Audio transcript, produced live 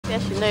I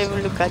should not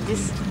even look at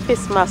this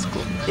face mask.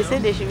 They say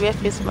they should wear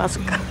face mask.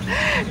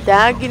 They're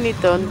hanging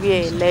it on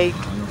where, like,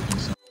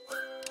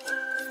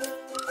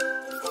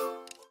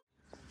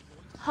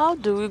 how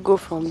do we go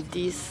from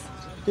this,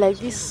 like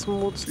this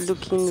smooth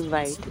looking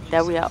ride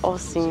that we are all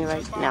seeing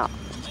right now,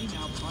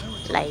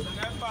 like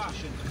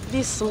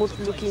this smooth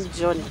looking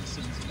journey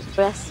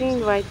we are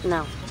seeing right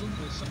now,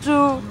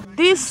 to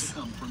this,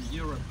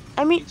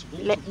 I mean,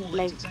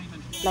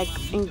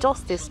 like in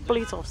just a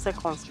split of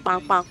seconds,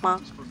 bang, bang,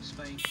 bang,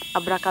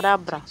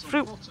 abracadabra,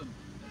 fruit.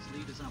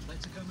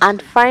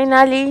 And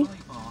finally,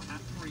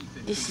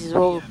 this is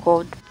what we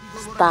call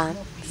stand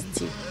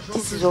still.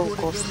 This is what we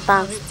call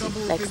stand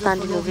still, like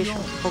standing ovation.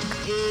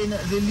 Okay.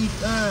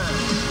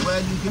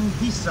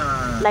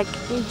 Like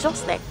in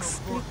just like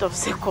split of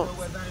seconds,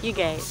 you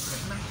guys.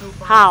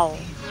 How?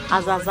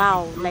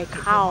 How? Like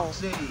how?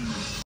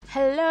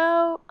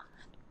 Hello,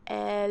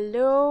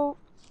 hello,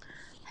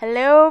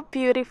 hello,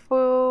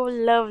 beautiful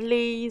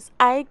lovelies.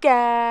 Hi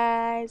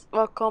guys,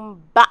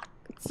 welcome back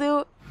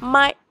to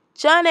my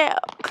channel.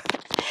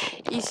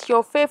 It's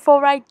your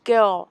favorite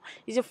girl.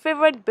 It's your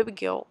favorite baby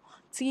girl.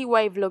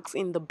 Teewai vlogs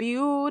in the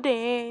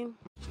building.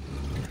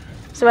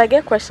 So I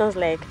get questions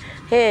like,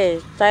 hey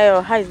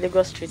Tayo, how is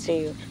Lagos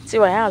treating you?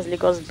 Teewai, how has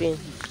Lagos been?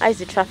 How is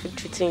the traffic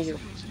treating you?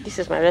 This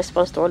is my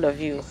response to all of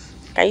you.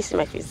 Can you see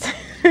my face?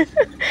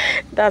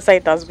 That's how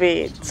it has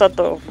been, sort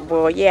of.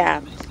 But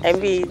yeah, I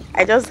mean,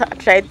 I just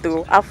try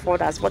to have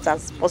fun as much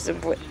as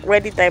possible.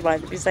 Anytime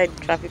I'm beside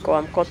the traffic or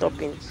I'm caught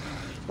up in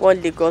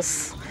one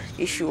Lagos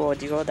issue or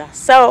the other.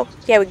 So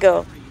here we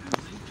go.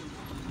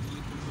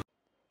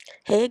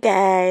 Hey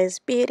guys,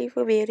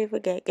 beautiful, beautiful,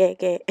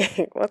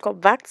 welcome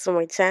back to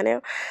my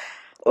channel.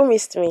 Who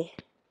missed me?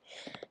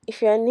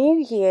 If you are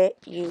new here,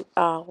 you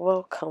are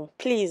welcome.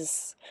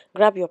 Please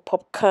grab your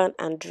popcorn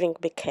and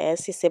drink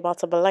because it's about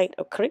to be light,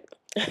 okay?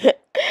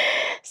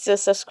 So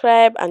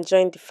subscribe and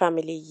join the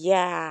family.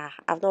 Yeah,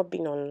 I've not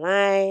been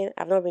online.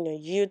 I've not been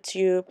on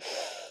YouTube.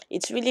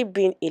 It's really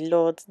been a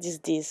lot these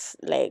days.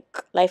 Like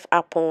life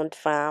happened,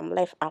 fam.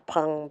 Life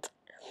happened.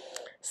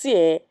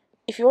 See,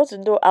 if you want to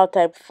know how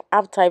type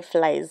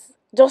flies,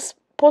 just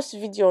post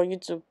video on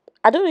YouTube.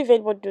 I don't know if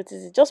anybody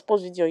notices it. Just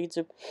post video on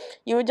YouTube.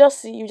 You will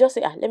just see. You just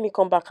say, let me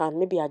come back and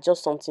maybe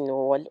adjust something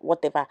or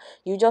whatever.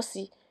 You just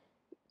see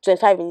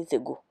 25 minutes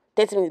ago,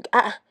 30 minutes.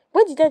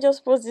 When did I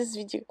just post this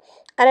video?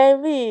 And I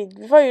mean,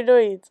 before you know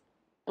it,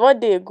 1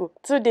 day ago,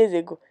 2 days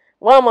ago,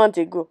 1 month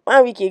ago,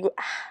 1 week ago.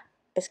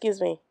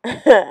 Excuse me.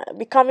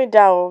 Be calming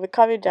down. Be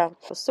calming down.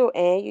 So,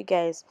 you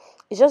guys,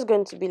 it's just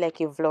going to be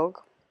like a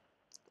vlog,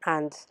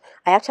 and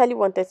I actually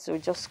wanted to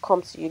just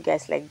come to you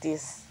guys like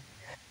this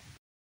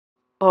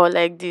or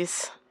like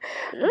this,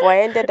 but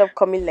I ended up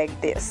coming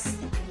like this.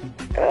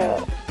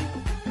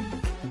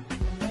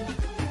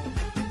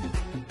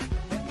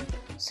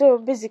 So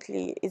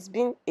basically,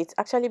 it's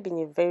actually been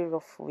a very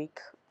rough week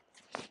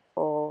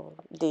or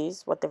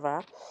days,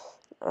 whatever.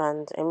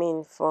 And I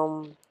mean,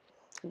 from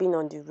being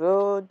on the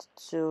road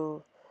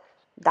to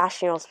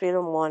dashing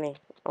hospital money,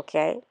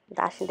 okay,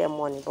 dashing their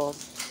money, but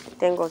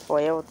thank God for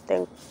health.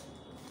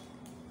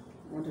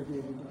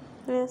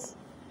 Yes.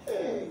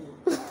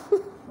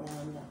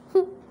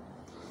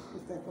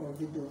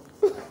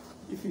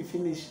 If you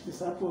finish, the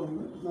sample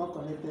is not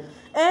connected.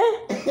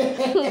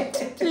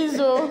 Please,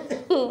 oh.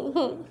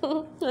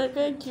 I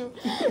thank you.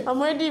 I'm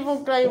already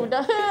even crying with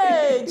that.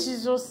 Hey,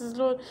 Jesus is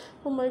Lord.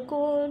 Oh my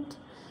God.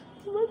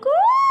 Oh my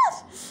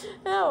God.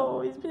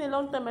 Oh, it's been a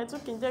long time I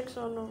took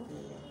injection. No.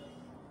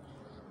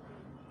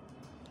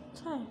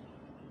 Try.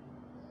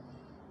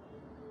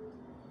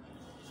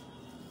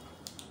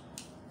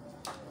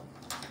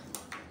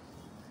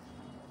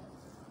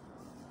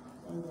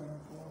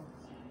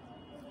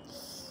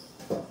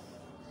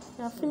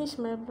 I finished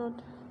my blood.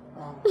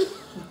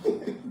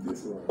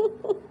 This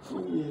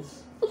one.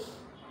 Yes.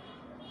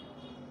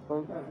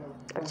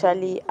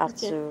 Actually have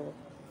to,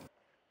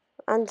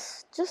 and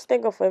just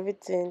thank God for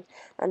everything,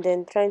 and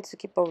then trying to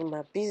keep up with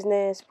my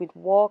business, with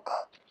work,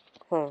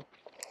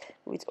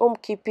 with home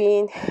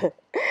keeping.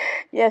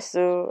 Yes,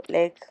 so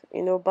like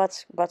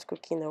batch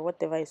cooking or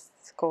whatever it's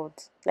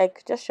called,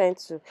 like just trying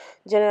to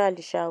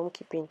generally share home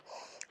keeping.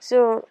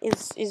 So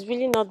it's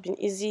really not been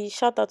easy.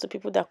 Shout out to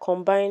people that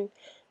combine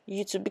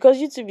YouTube, because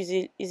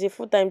YouTube is a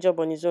full-time job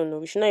on its own. No,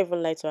 we should not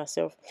even lie to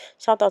ourselves.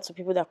 Shout out to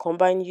people that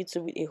combine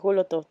YouTube with a whole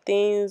lot of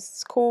things,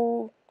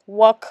 school,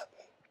 work,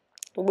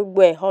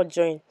 gbogbo hot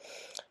join.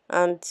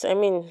 And I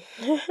mean,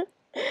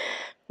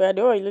 we are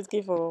the one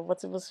looking for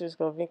multiple sources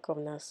of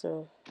income now.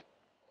 So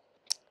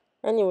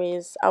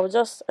anyways, I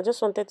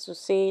just wanted to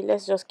say,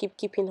 let's just keep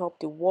keeping up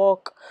the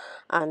work.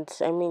 And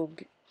I mean,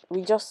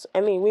 we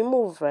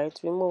move, right?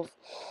 We move.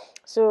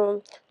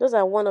 So those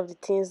are one of the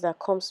things that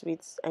comes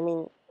with, I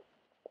mean,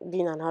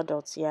 being an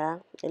adult. Yeah,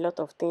 a lot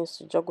of things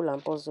to juggle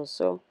and puzzle.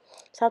 So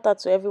shout out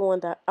to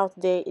everyone that out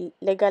there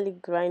legally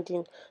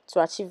grinding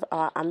to achieve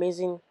our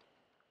amazing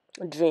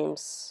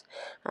dreams,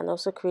 and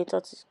also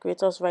creators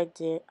right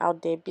there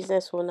out there,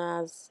 business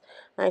owners,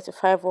 9 to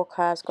 5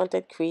 workers,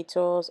 content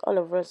creators, all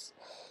of us.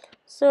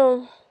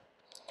 So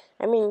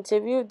I mean, it's a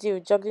real deal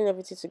juggling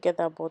everything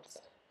together, but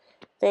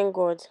thank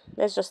God.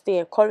 Let's just stay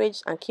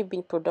encouraged and keep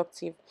being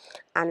productive,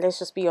 and let's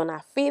just be on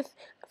our feet,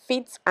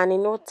 and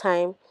in no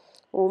time,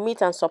 we'll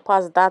meet and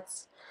surpass that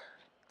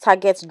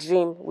target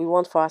dream we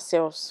want for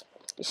ourselves.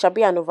 It shall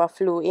be an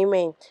overflow.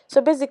 Amen. So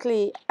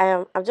basically,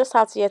 I'm just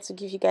out here to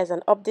give you guys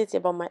an update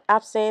about my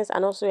absence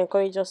and also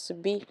encourage us to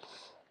be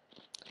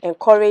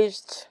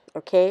encouraged.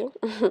 Okay.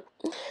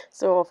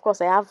 So of course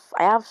I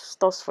have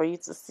stuff for you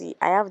to see.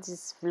 I have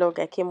this vlog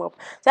I came up.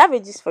 So I have a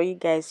gist for you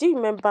guys. You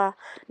remember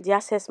the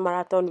Access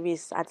Marathon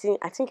race? I think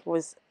it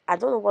was, I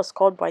don't know what's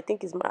called, but I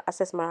think it's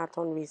Access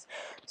Marathon race.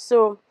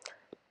 So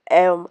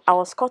I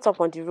was caught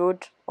up on the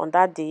road on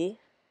that day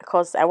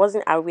because I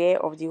wasn't aware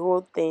of the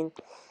whole thing.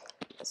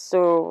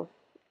 So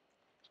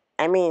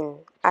I mean,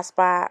 as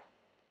per,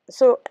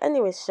 so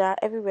anyway,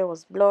 everywhere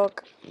was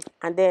blocked,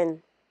 and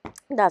then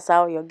that's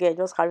how your girl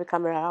just carry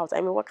camera out.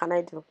 I mean, what can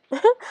I do?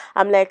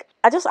 I'm like,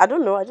 I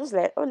don't know. I just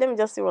like, oh, let me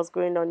just see what's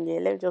going on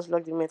here. Let me just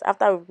vlog the moment.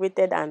 After we've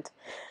waited, and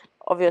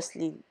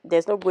obviously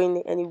there's no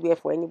going anywhere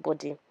for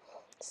anybody.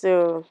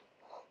 So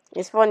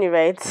it's funny,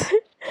 right?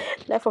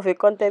 Life of a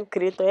content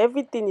creator.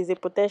 Everything is a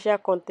potential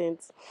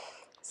content.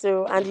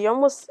 So, and you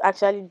almost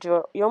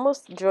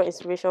draw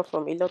inspiration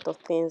from a lot of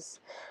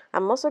things.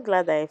 I'm also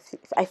glad that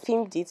I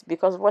filmed it,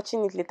 because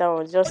watching it later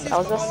on, I was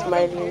just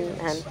smiling,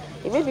 and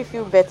it made me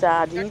feel better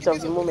at the heat of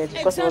the moment,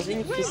 because it was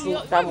Exactly. really When we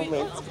pissing are, that when we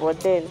moment. But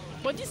then,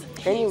 but this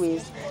hey,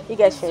 anyways, you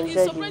guys should it's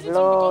enjoy the surprising to me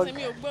because I vlog,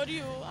 mean Ogbori,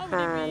 how will it be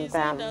and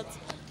saying that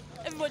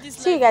everybody's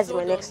see you life is guys in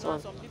my hold on next now one.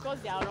 some because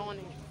they are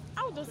running?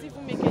 How does it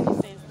even make any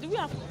sense? Do we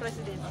have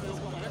presidents? This,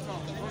 what will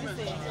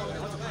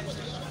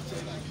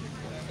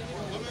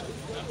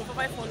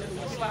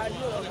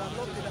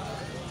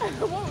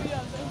you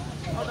have done?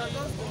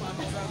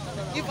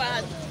 If I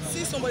had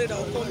seen somebody that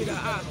would call me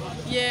that,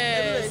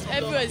 Yes,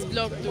 everywhere is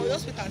blocked but though.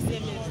 just with our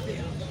same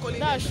there, calling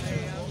That's them, true.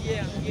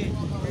 yeah, there's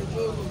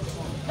no road.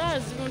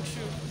 That's even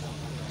true.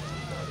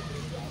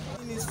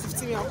 It's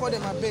 15, I'll call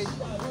them a beg.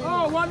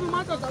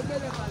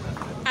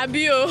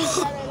 Abio.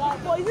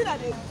 But is it that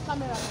the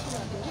camera is still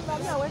there? If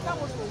I went out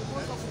to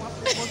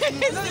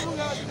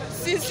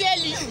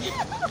Sincerely.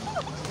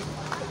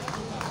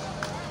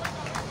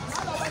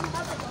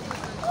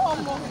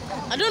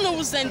 I don't know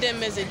who sent them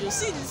messages.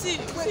 See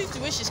the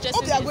way she's stressing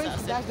hope they are going to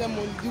herself. dash them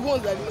money, the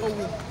ones that they don't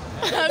win.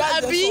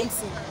 That's Abi. just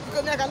something.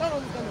 Because I cannot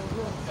run this kind of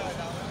run.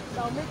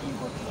 That will make me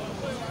go to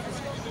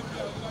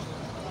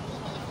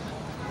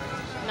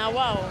Now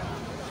wow.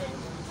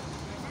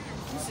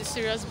 This is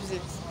serious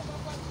business.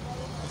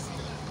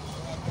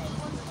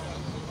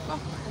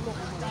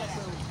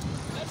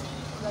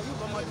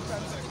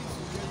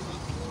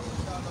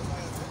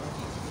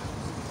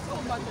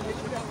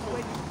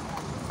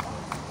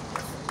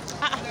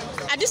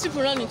 Are these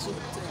people running too?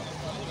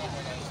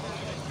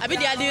 I mean,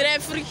 they are the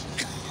referee.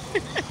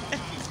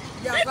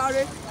 yeah,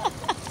 sorry.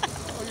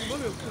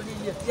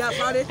 Yeah,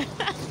 sorry.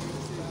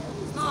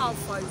 Not how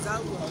far is that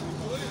one?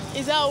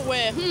 Is that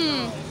where?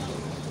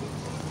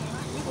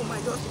 People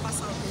might just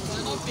pass out.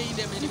 They're not paying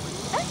them anybody.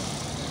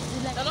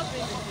 They're not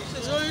paying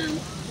them.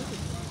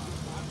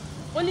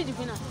 Only the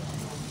winner.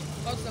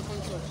 What's the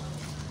control?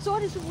 So all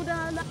these people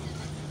that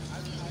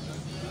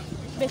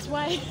but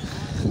why?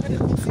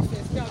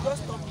 Yeah,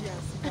 just stop here.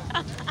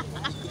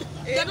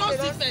 They don't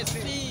see first,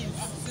 please.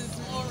 Since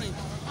morning.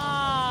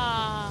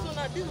 Ah. So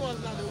now this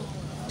one's not the one.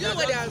 You know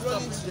where they are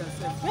running to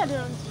themselves? Where are they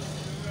running?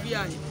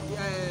 BI.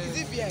 Is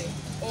it BI?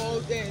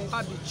 Or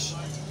Babbage?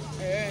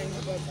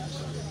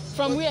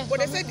 From where? But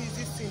they said it's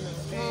this thing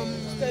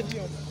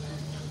stadium.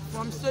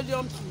 From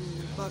stadium to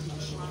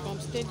Babbage. From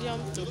stadium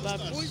to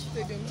Babbage. Which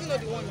stadium? You know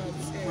the one at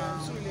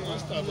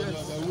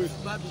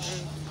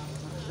Babbage.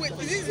 Wait,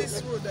 is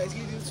this road that is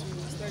leading to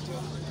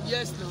stadium?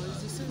 Yes, no,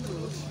 it's the same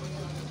road.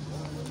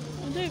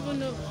 I don't even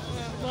know.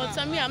 But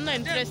I mean, I'm not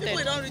interested.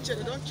 People don't reach it,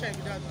 they don't check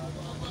that.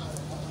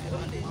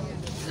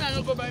 I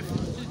don't go by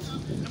food.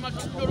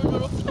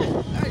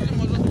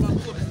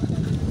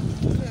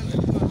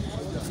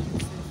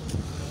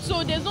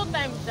 So there's no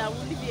time that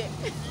we'll live here.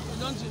 We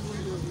don't even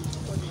know.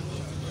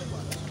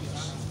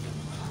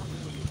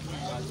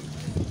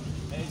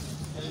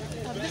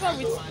 I've never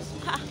with.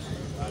 Ha.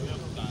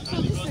 So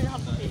this thing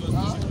happened.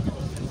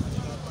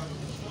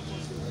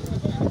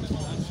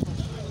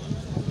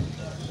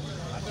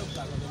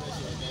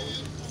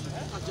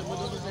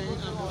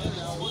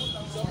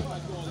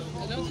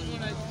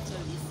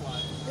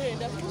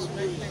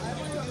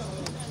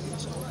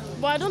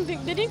 But I don't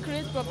think they didn't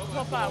create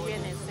proper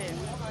awareness there.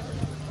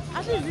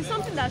 Actually, it's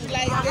something that should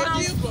Like be they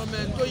announced. did from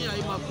Tonya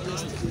Imaku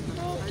yesterday.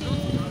 Okay.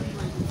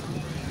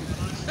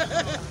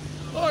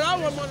 Oh, that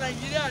one more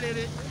Nigeria,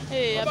 really.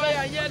 Hey, I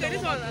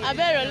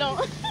better alone.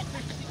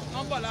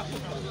 Oh, God,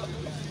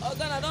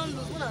 I don't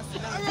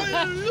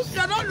lose. I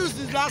don't lose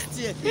this last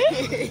year.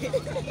 Okay,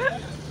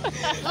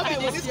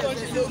 this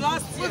year,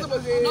 last year.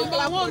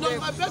 Number one,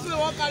 my best way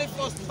won't carry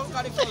first. Don't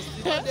carry first.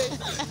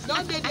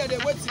 Don't they there, they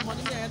wait till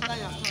money may enter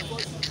your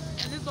account.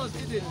 And this one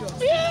still the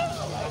job. Yeah.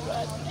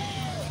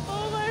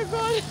 Oh my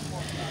God.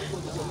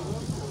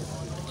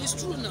 It's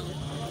true now.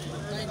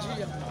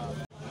 Nigeria.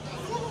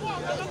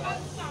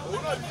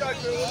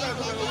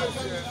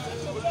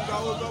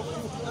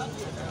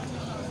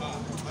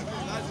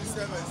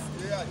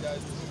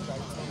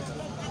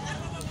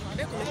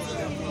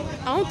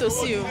 I want to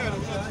see you.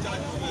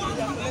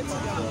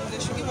 They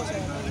should give us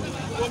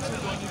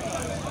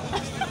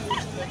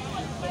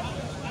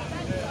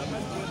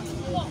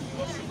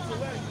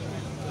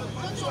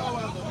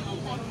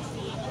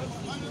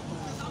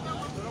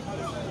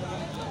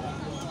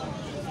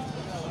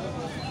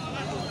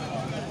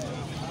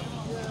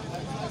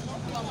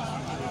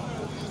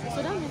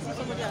So that means if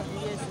somebody has been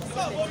here since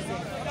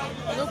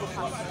 6:30, you don't go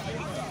fast.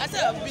 I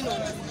said I've been on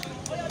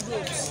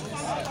roads.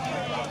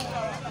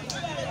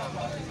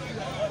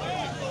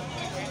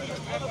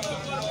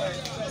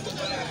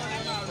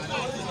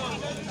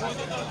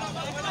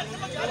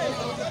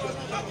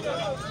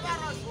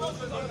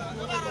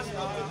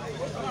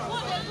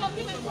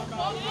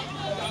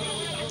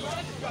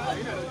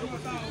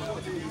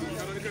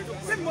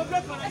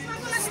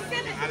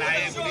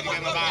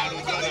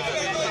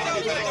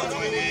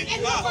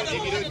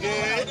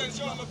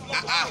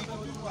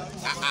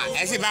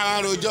 ẹ sì bá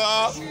wọn rojọ́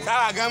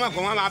sáwà gán mọ̀ kó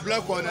wọ́n máa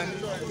búlọ́ọ̀kì ọ̀nà ni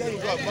lẹ́yìn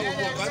tó ọ̀gbọ́n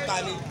gbogbo nǹkan ta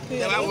ni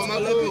ẹ bá wọ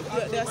mọ́tò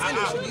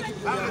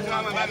báwo ni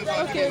wọ́n máa bá mi sọ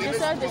Okay, they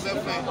said they should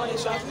give me money,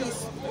 so at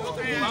least.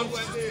 You have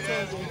been doing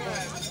there,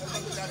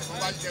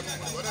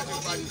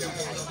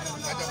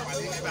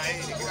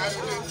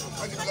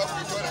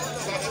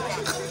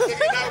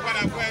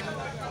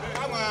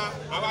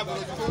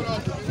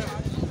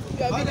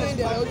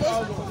 I'll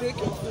just break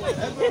your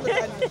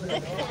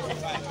phone.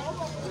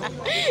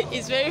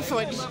 It's very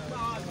funny.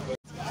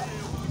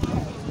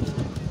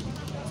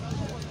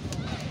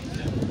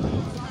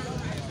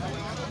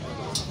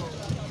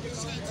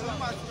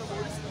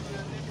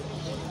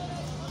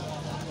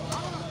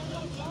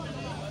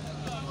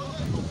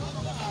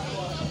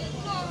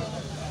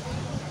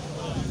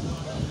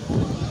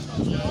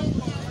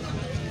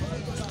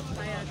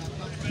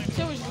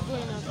 So we should be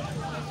going now.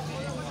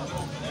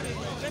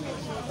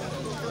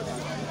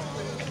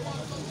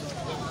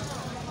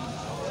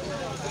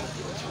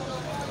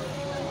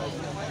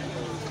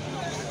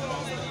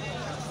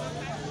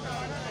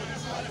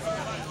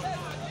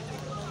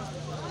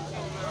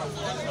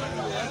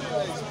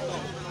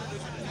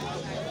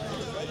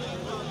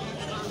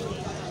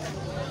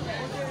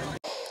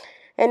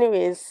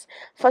 Anyways,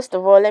 first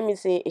of all, let me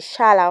say a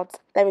shout out.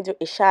 Let me do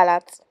a shout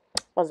out.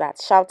 What's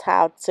that? Shout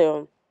out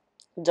to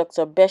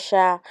Dr.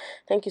 Besha.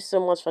 Thank you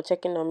so much for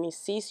checking on me,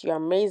 sis. You're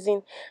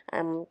amazing.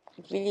 I'm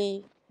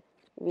really,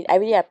 I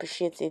really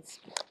appreciate it.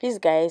 Please,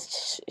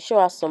 guys, show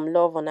us some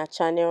love on our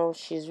channel.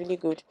 She's really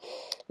good.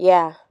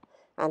 Yeah,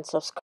 and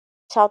subscribe.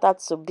 Shout out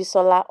to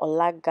Bisola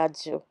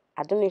Olagaju.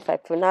 I don't know if I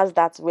pronounced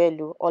that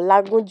well.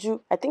 Olagunju.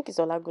 I think it's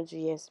Olagunju,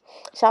 yes.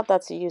 Shout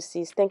out to you,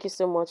 sis. Thank you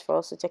so much for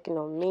also checking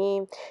on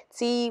me.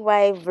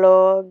 Teewai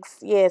Vlogs.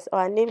 Yes,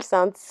 our name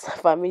sounds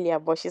familiar,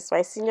 but she's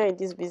my senior in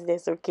this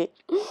business, okay?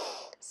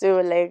 So,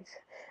 like,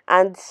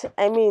 and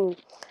I mean,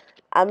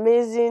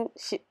 amazing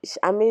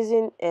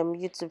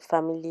YouTube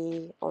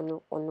family on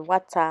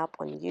WhatsApp,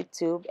 on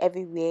YouTube,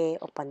 everywhere,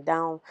 up and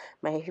down.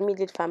 My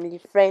immediate family,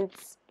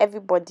 friends,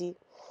 everybody.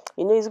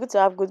 You know, it's good to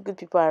have good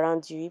people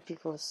around you,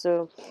 people.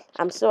 So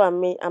I'm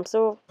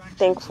so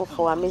thankful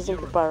for amazing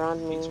people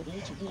around me.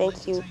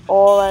 Thank you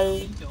all.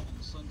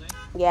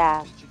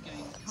 Yeah.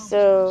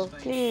 So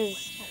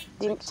please,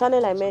 the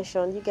channel I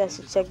mentioned, you guys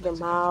should check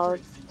them out.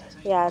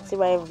 Yeah,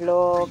 Teewai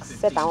Vlogs,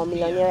 set our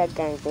millionaire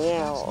guys,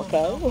 yeah,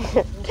 okay.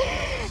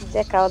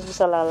 Check out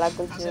Bisola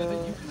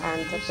Olagunju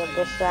and Dr.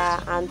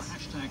 Besha and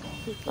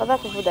other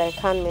people that I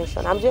can't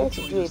mention. I'm going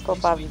to do a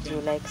proper video,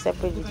 like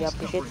separate video,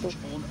 appreciating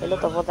a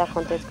lot of other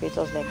content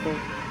creators like me.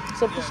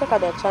 So please check out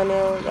their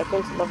channel. You're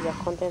going to love their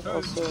content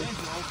also.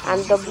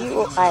 And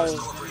WOI,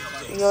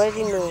 you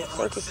already know.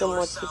 Thank you so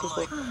much, you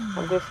people.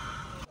 I'm grateful.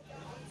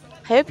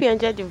 I hope you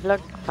enjoyed the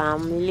vlog,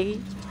 family.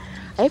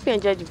 I hope you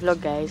enjoyed the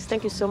vlog, guys.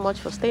 Thank you so much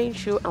for staying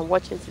true and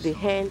watching to the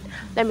end.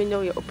 Let me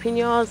know your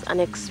opinions and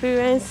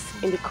experience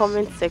in the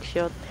comment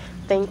section.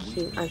 Thank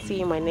you and see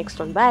you in my next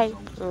one. Bye.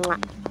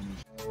 Mwah.